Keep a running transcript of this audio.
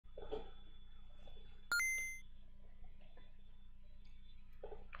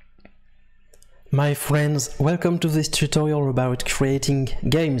My friends, welcome to this tutorial about creating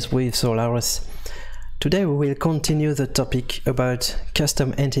games with Solarus. Today we will continue the topic about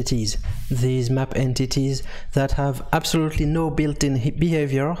custom entities, these map entities that have absolutely no built-in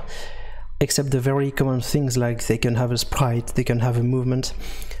behavior, except the very common things like they can have a sprite, they can have a movement,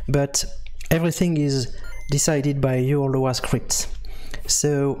 but everything is decided by your Lua scripts.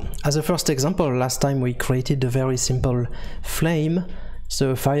 So, as a first example, last time we created a very simple flame,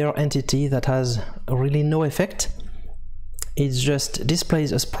 so a fire entity that has really no effect. It just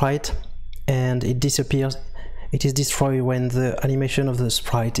displays a sprite and it disappears. It is destroyed when the animation of the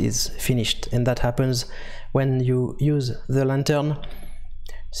sprite is finished, and that happens when you use the lantern.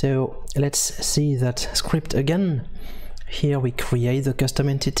 So let's see that script again. Here we create the custom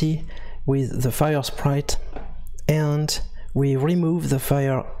entity with the fire sprite, and we remove the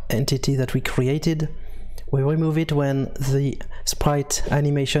fire entity that we created. We remove it when the sprite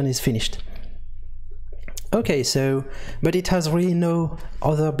animation is finished. Okay, so, but it has really no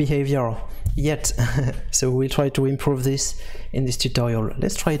other behavior yet, so we'll try to improve this in this tutorial.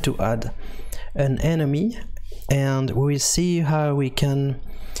 Let's try to add an enemy, and we will see how we can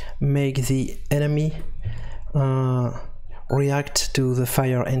make the enemy react to the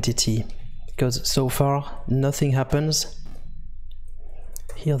fire entity, because so far nothing happens.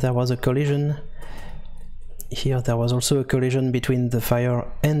 Here there was a collision. Here there was also a collision between the fire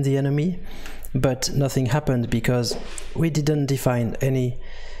and the enemy, but nothing happened because we didn't define any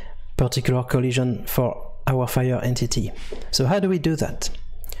particular collision for our fire entity. So how do we do that?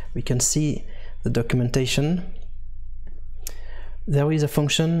 We can see the documentation. There is a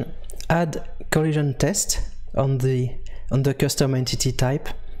function add collision test on the custom entity type.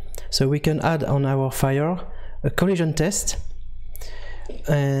 So we can add on our fire a collision test,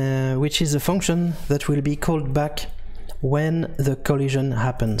 which is a function that will be called back when the collision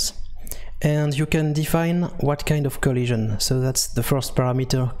happens. And you can define what kind of collision. So that's the first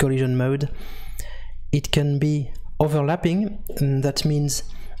parameter, collision mode. It can be overlapping, and that means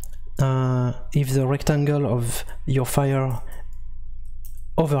if the rectangle of your fire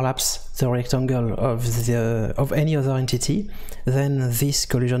overlaps the rectangle of any other entity, then this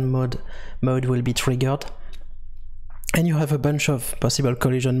collision mode will be triggered. And you have a bunch of possible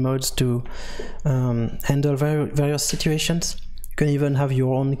collision modes to handle various situations. You can even have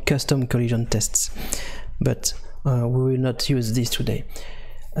your own custom collision tests, but we will not use this today.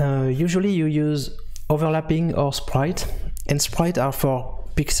 Usually you use overlapping or sprite, and sprite are for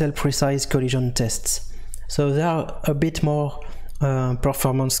pixel precise collision tests. So they are a bit more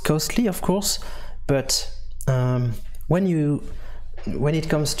performance costly, of course, but when it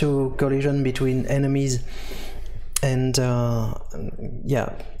comes to collision between enemies, and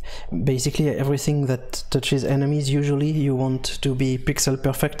yeah, basically everything that touches enemies, usually you want to be pixel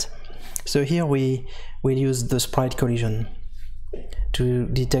perfect. So here we will use the sprite collision to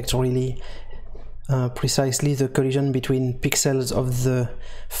detect really precisely the collision between pixels of the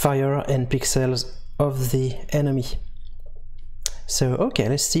fire and pixels of the enemy. So okay,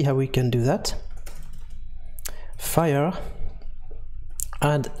 let's see how we can do that. Fire,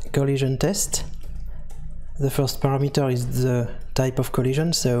 add collision test. The first parameter is the type of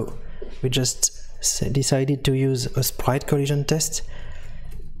collision, so we just decided to use a sprite collision test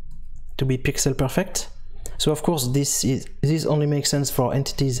to be pixel perfect. So of course this only makes sense for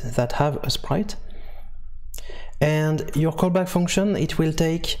entities that have a sprite. And your callback function, it will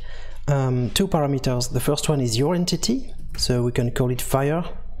take two parameters. The first one is your entity, so we can call it fire.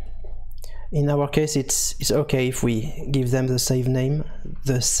 In our case it's okay if we give them the same name.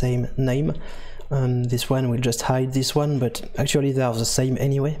 This one will just hide this one, but actually they are the same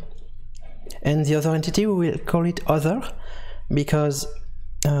anyway. And the other entity, we will call it other, because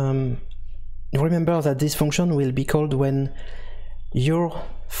remember that this function will be called when your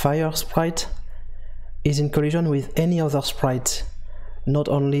fire sprite is in collision with any other sprite, not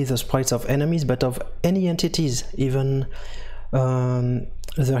only the sprites of enemies, but of any entities, even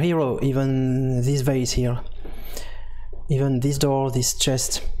the hero, even this vase here, even this door, this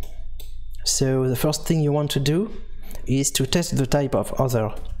chest. So the first thing you want to do is to test the type of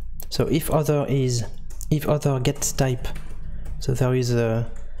other. So if other get type, so there is a,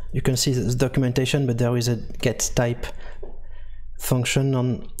 you can see the documentation, but there is a get type function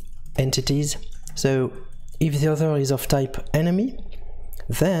on entities. So if the other is of type enemy,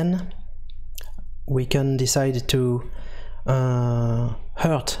 then we can decide to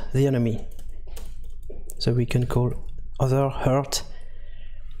hurt the enemy. So we can call other hurt.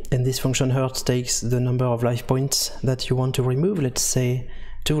 And this function hurt takes the number of life points that you want to remove, let's say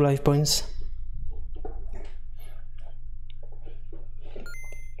 2 life points.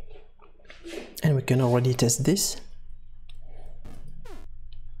 And we can already test this.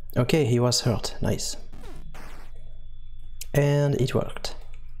 Okay, he was hurt, nice. And it worked.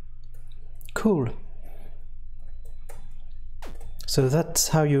 Cool. So that's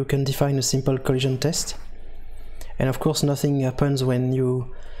how you can define a simple collision test. And of course nothing happens when your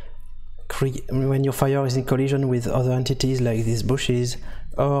fire is in collision with other entities like these bushes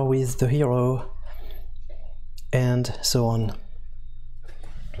or with the hero and so on.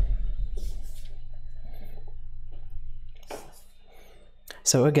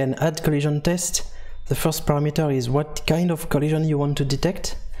 So again, add collision test. The first parameter is what kind of collision you want to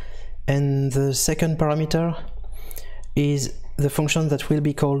detect, and the second parameter is the function that will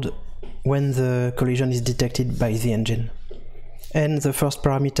be called when the collision is detected by the engine. And the first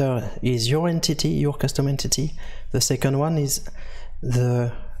parameter is your entity, your custom entity. The second one is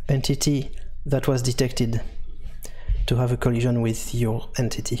the entity that was detected to have a collision with your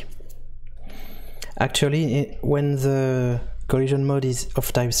entity. Actually, when the collision mode is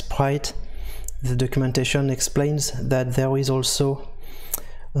of type sprite, the documentation explains that there is also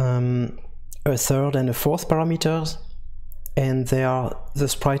a third and a fourth parameters, and they are the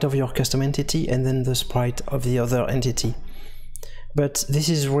sprite of your custom entity and then the sprite of the other entity. But this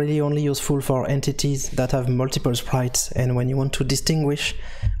is really only useful for entities that have multiple sprites, and when you want to distinguish,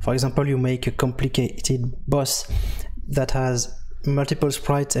 for example, you make a complicated boss that has multiple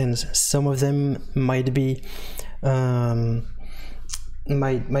sprites and some of them might be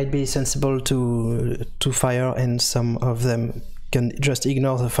sensible to fire and some of them can just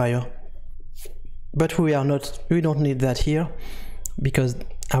ignore the fire. But we don't need that here because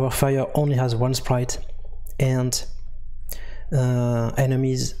our fire only has one sprite, and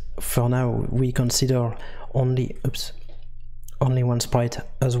enemies for now we consider only one sprite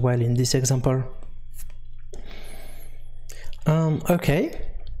as well in this example. Okay,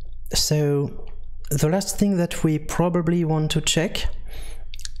 so the last thing that we probably want to check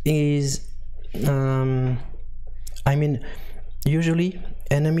is usually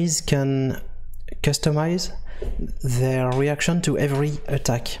enemies can customize their reaction to every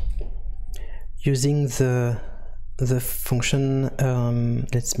attack using the function.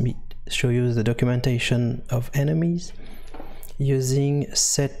 Let me show you the documentation of enemies using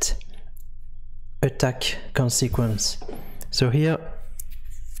set attack consequence. So here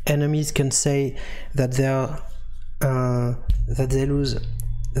enemies can say that they lose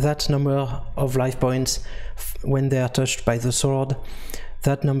that number of life points when they are touched by the sword,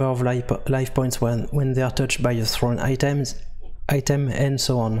 that number of life points when they are touched by a thrown item, and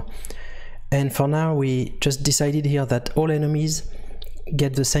so on. And for now we just decided here that all enemies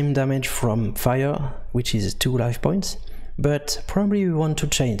get the same damage from fire, which is 2 life points, but probably we want to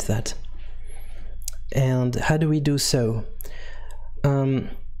change that. And how do we do so?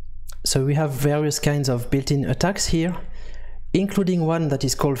 So we have various kinds of built-in attacks here, including one that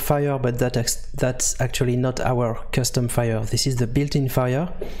is called fire, but that's actually not our custom fire. This is the built-in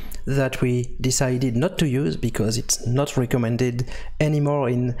fire that we decided not to use because it's not recommended anymore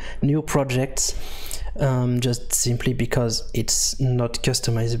in new projects, just simply because it's not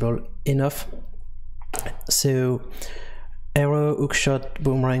customizable enough. So arrow, hookshot,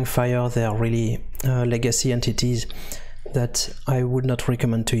 boomerang, fire, they are really legacy entities that I would not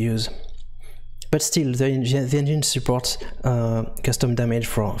recommend to use. But still, the engine supports custom damage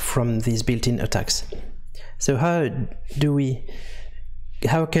from these built-in attacks. So how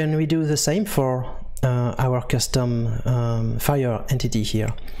can we do the same for our custom fire entity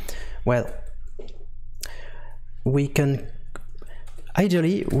here? Well, we can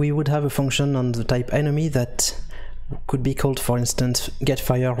ideally we would have a function on the type enemy that could be called, for instance, get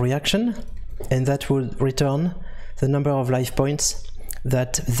fire reaction, and that would return the number of life points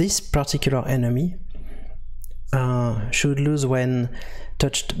that this particular enemy should lose when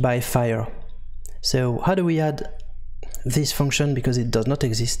touched by fire. So how do we add this function, because it does not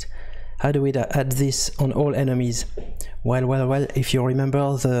exist? How do we add this on all enemies? Well, if you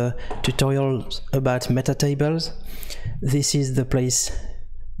remember the tutorial about meta tables, this is the place,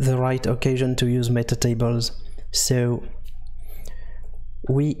 the right occasion to use meta tables. So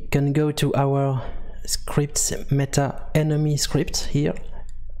we can go to our scripts, meta enemy script here,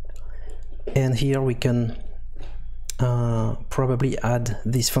 and here we can probably add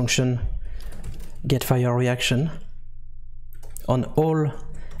this function get fire reaction on all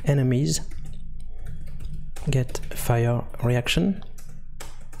enemies. Get fire reaction.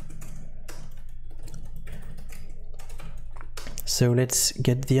 So let's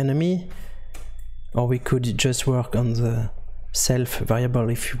get the enemy, or we could just work on the self variable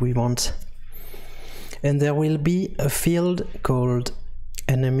if we want. And there will be a field called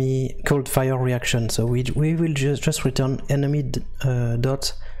enemy called fire reaction. So we will just return enemy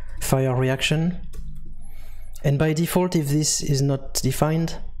dot fire reaction, and by default, if this is not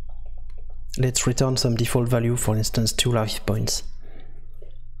defined, let's return some default value, for instance 2 life points.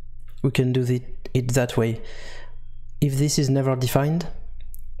 We can do it that way. If this is never defined,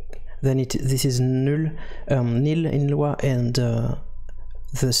 then this is nil in Lua, and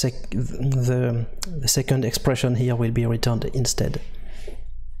the second expression here will be returned instead.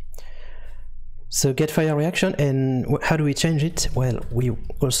 So get fire reaction, and how do we change it? Well, we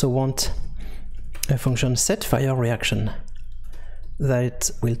also want a function set fire reaction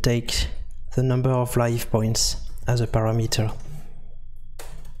that will take the number of life points as a parameter.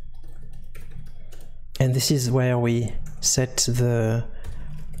 And this is where we set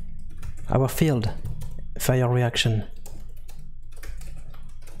our field fire reaction.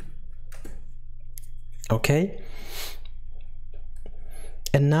 Okay.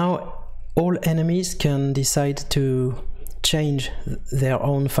 And now all enemies can decide to change their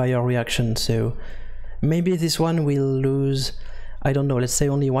own fire reaction. So maybe this one will lose, I don't know, let's say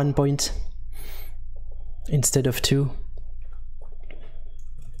only 1 point instead of 2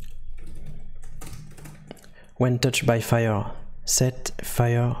 when touched by fire. Set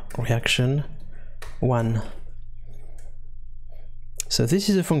fire reaction 1. So this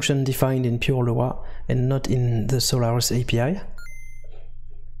is a function defined in pure Lua and not in the Solarus API.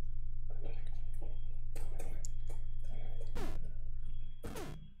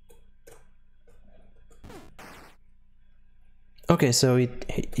 Okay, so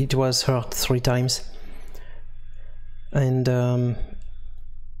it was hurt 3 times, and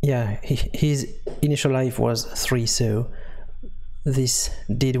yeah, his initial life was 3, so this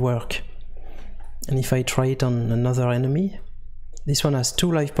did work. And if I try it on another enemy, this one has 2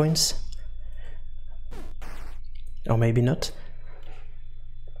 life points, or maybe not.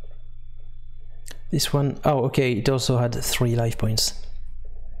 This one, oh okay, it also had 3 life points.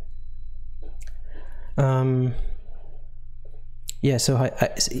 Yeah, so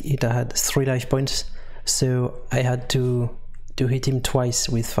it had 3 life points, so I had to hit him twice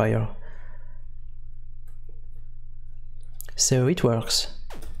with fire. So it works,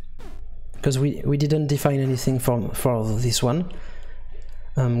 because we didn't define anything for this one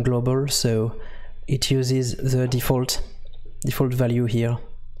global, so it uses the default value here.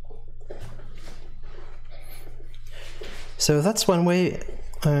 So that's one way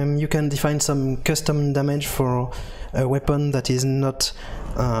you can define some custom damage for a weapon that is not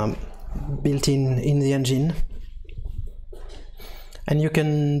built in the engine. And you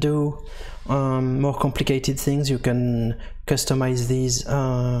can do more complicated things. You can customize these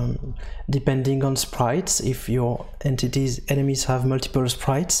depending on sprites, if your enemies have multiple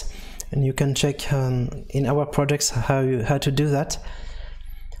sprites, and you can check in our projects how to do that.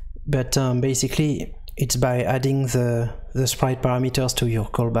 But basically it's by adding the sprite parameters to your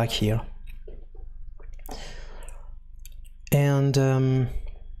callback here. And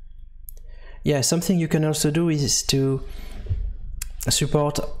yeah, something you can also do is to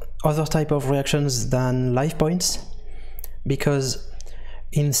support other type of reactions than life points, because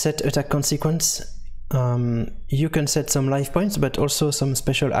in set attack consequence you can set some life points, but also some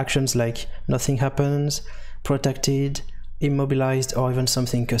special actions like nothing happens, protected, immobilized, or even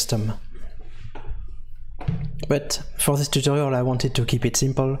something custom. But for this tutorial I wanted to keep it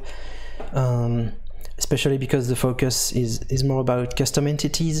simple, especially because the focus is more about custom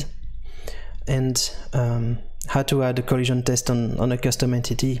entities and how to add a collision test on a custom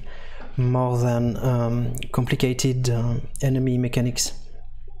entity more than complicated enemy mechanics.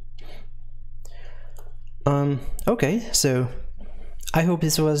 Okay, so I hope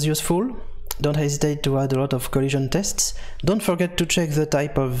this was useful. Don't hesitate to add a lot of collision tests. Don't forget to check the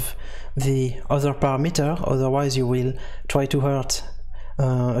type of the other parameter, otherwise you will try to hurt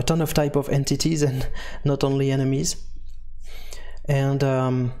a ton of type of entities and not only enemies.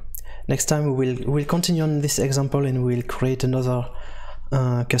 And next time we'll continue on this example, and we'll create another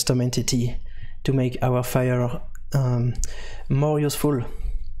custom entity to make our fire more useful.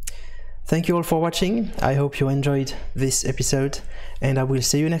 Thank you all for watching. I hope you enjoyed this episode, and I will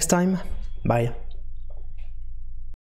see you next time. Bye.